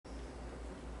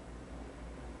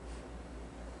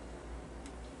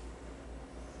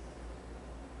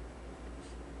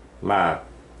Live.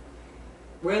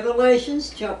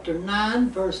 Revelations chapter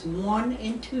 9, verse 1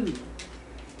 and 2.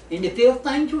 And the fifth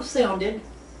angel sounded,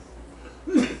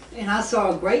 and I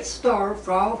saw a great star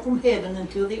fall from heaven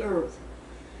unto the earth.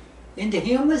 And to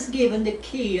him was given the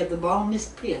key of the bottomless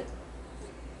pit.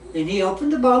 And he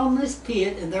opened the bottomless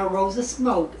pit, and there rose a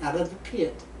smoke out of the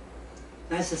pit,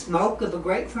 as the smoke of a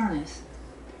great furnace.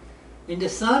 And the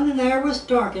sun and air was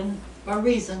darkened by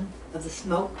reason of the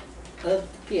smoke of the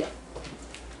pit.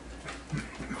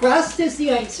 Christ is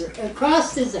the answer.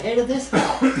 Christ is the head of this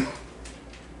house,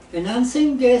 an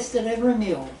unseen guest at every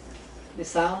meal, a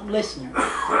silent listener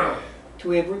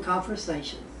to every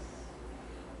conversation.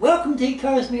 Welcome to He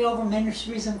Carries Me Over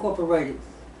Ministries Incorporated.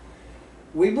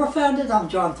 We were founded on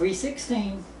John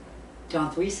 3:16,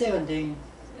 John 3:17,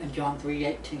 and John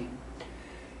 3:18.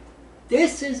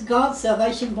 This is God's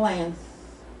salvation plan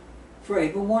for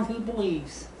everyone who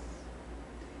believes.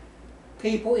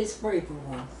 People, it's for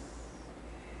everyone.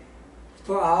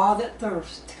 For all that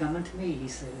thirst, come unto me, he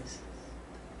says.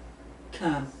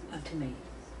 Come unto me.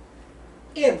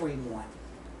 Everyone.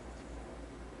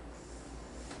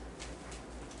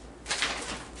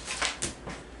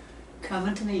 Come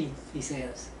unto me, he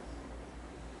says.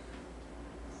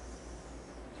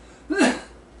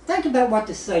 Think about what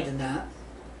to say tonight.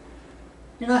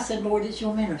 And I said, Lord, it's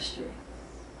your ministry.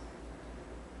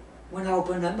 When I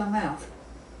open up my mouth,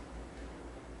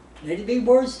 let it be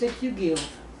words that you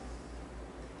give.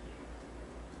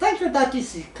 Think about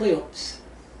this eclipse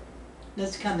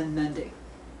that's coming Monday.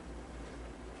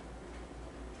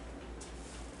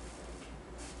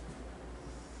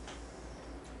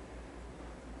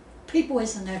 People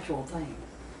is a natural thing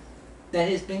that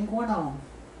has been going on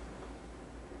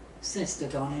since the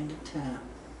dawning of time.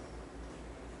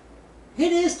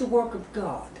 It is the work of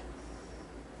God.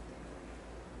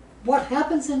 What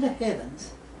happens in the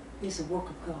heavens is the work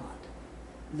of God,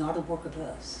 not a work of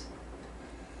us.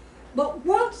 But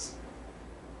what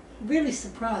really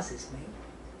surprises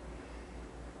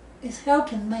me is how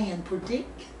can man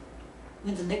predict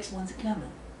when the next one's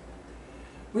coming?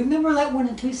 Remember that one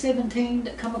in 2:17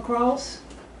 that come across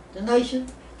the nation?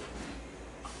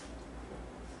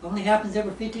 Only happens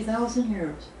every 50,000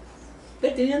 years.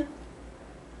 But then,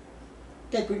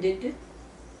 they predicted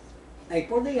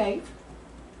April the 8th,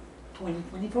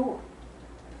 2024.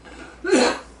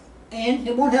 And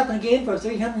it won't happen again for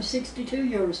 362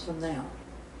 years from now,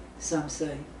 some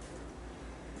say.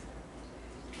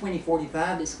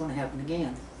 2045 it's going to happen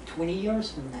again, 20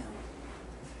 years from now.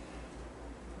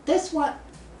 That's what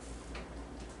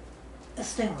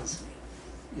astounds me,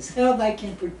 is how they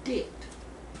can predict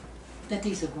that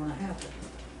these are going to happen.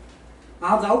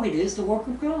 Although it is the work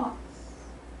of God.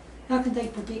 How can they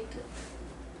predict it?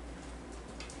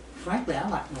 Frankly,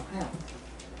 I'd like to know how.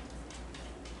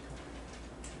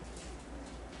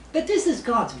 But this is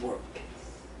God's work.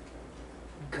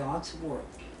 God's work.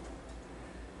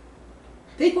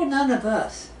 People, none of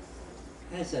us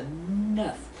has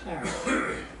enough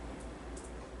power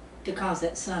to cause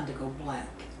that sun to go black.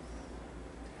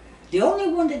 The only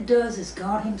one that does is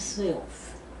God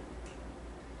himself.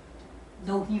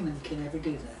 No human can ever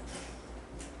do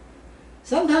that.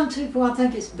 Sometimes people, I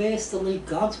think it's best to leave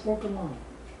God's work alone.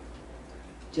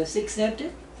 Just accept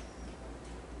it.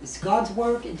 It's God's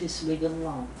work and just leave it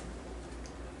alone.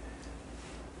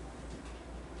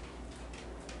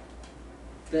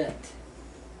 But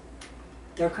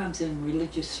there comes in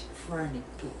religious frantic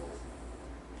people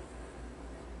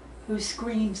who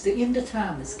screams the end of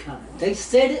time is coming. They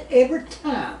said it every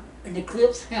time an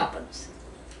eclipse happens.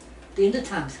 The end of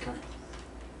time is coming.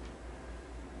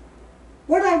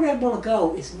 What I read a while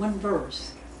ago is one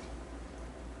verse.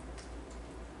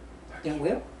 Yeah,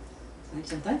 well,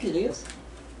 makes them think it is.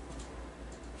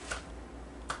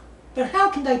 But how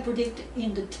can they predict the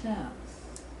end of time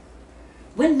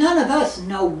when none of us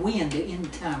know when the end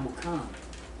of time will come?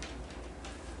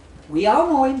 We all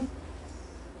know him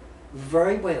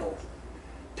very well.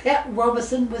 Pat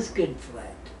Robertson was good for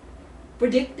that.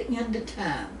 Predict the end of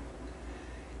time.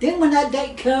 Then when that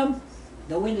date come,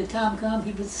 the end of time come,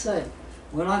 he would say,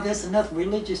 well, I guess enough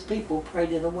religious people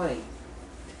prayed it away.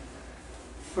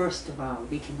 First of all,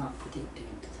 we cannot predict the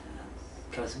end of time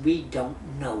because we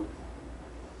don't know.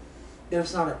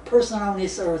 There's not a person on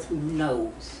this earth who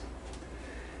knows.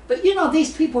 But you know,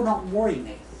 these people don't worry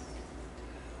me.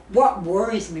 What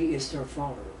worries me is their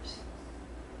followers.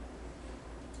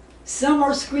 Some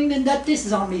are screaming that this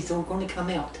zombies are going to come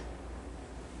out.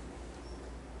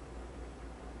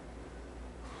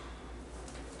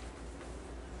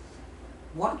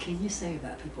 What can you say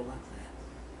about people like that?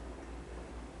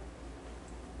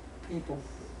 People,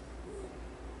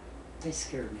 they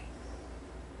scare me.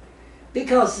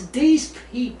 Because these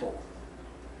people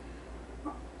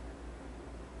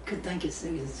could think it's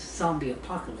a zombie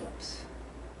apocalypse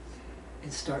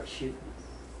and start shooting,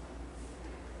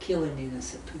 killing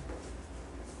innocent people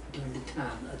during the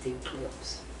time of the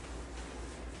eclipse.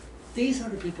 These are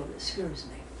the people that scares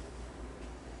me.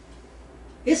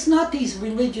 It's not these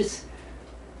religious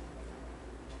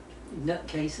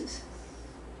nutcases.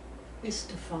 It's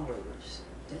the followers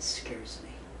that scares me.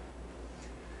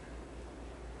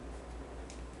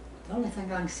 The only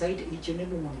thing I can say to each and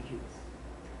every one of you,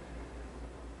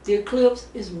 the eclipse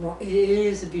is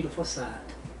a beautiful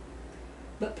sight,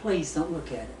 but please don't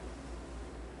look at it.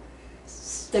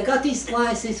 They got these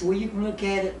glasses where you can look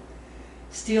at it.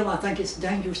 Still, I think it's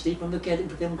dangerous to even look at it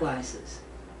with them glasses.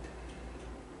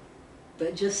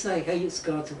 But just say, hey, it's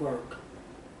God's work.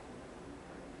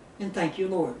 And thank you,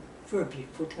 Lord, for a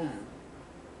beautiful time.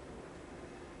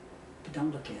 But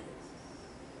don't look at it.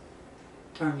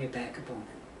 Turn your back upon it.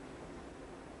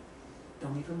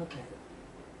 Don't even look at it.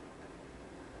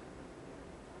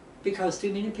 Because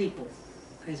too many people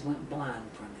has went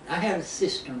blind from it. I had a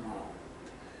sister-in-law,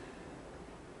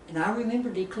 and I remember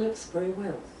the eclipse very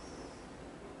well.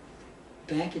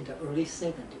 Back in the early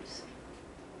 70s.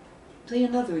 See,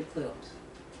 another eclipse.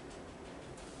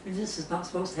 And this is not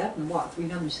supposed to happen in what,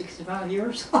 365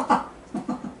 years?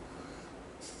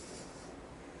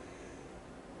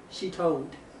 She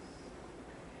told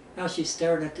how she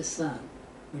stared at the sun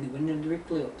when it went into the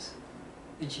eclipse,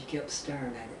 and she kept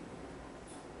staring at it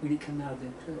when it came out of the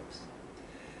eclipse.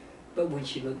 But when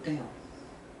she looked down,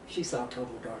 she saw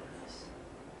total darkness.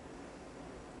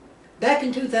 Back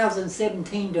in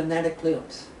 2017 during that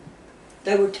eclipse,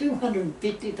 there were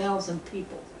 250,000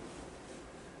 people.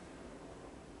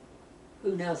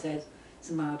 Who knows has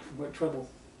some mild trouble.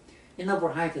 And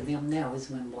over half of them now is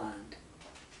went blind.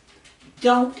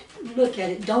 Don't look at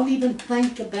it. Don't even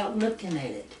think about looking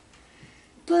at it.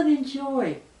 But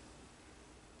enjoy.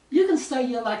 You can stay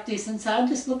here like this inside,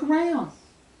 just look around.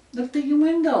 Look through your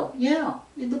window. Yeah,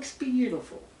 it looks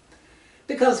beautiful.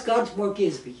 Because God's work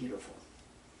is beautiful.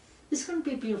 It's going to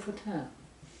be a beautiful time.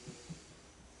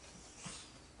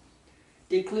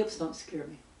 The eclipse don't scare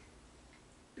me.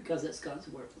 Because it's God's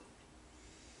work.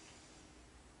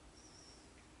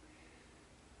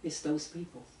 It's those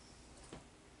people.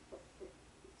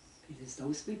 It is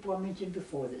those people I mentioned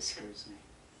before that scares me.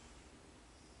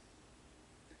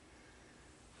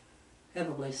 Have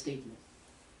a blessed evening.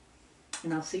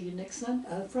 And I'll see you next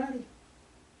Friday.